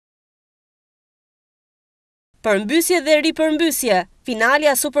Përmbysje dhe ripërmbysje,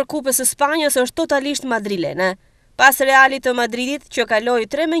 finalja Superkupës së Spanjës është totalisht madrilene. Pas Realit të Madridit që kaloi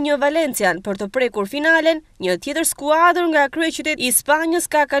 3-1 Valencian për të prekur finalen, një tjetër skuadër nga kryeqyteti i Spanjës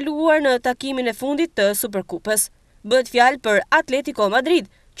ka kaluar në takimin e fundit të Superkupës. Bëhet fjalë për Atletico Madrid,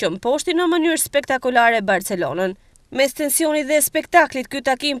 që mposhti në mënyrë spektakolare Barcelonën. Mes tensionit dhe spektaklit, ky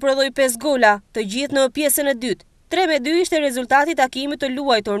takim prodhoi 5 gola, të gjithë në pjesën e dytë. 3-2 ishte rezultati takimit të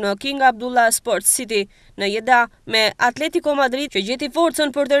luajtur në King Abdullah Sports City në Jeddah me Atletico Madrid që gjeti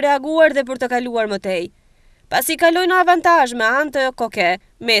forcën për të reaguar dhe për të kaluar më tej. Pasi kaloi në avantazh me anë të Koke,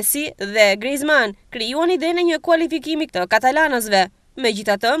 Messi dhe Griezmann krijuan idenë e një kualifikimi të katalanësve.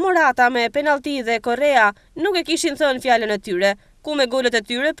 Megjithatë, Morata me penallti dhe Correa nuk e kishin thënë fjalën e tyre, ku me golet e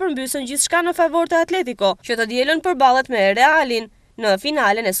tyre përmbysën gjithçka në favor të Atletico, që të dielën përballet me Realin në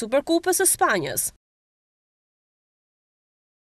finalen e Superkupës së Spanjës.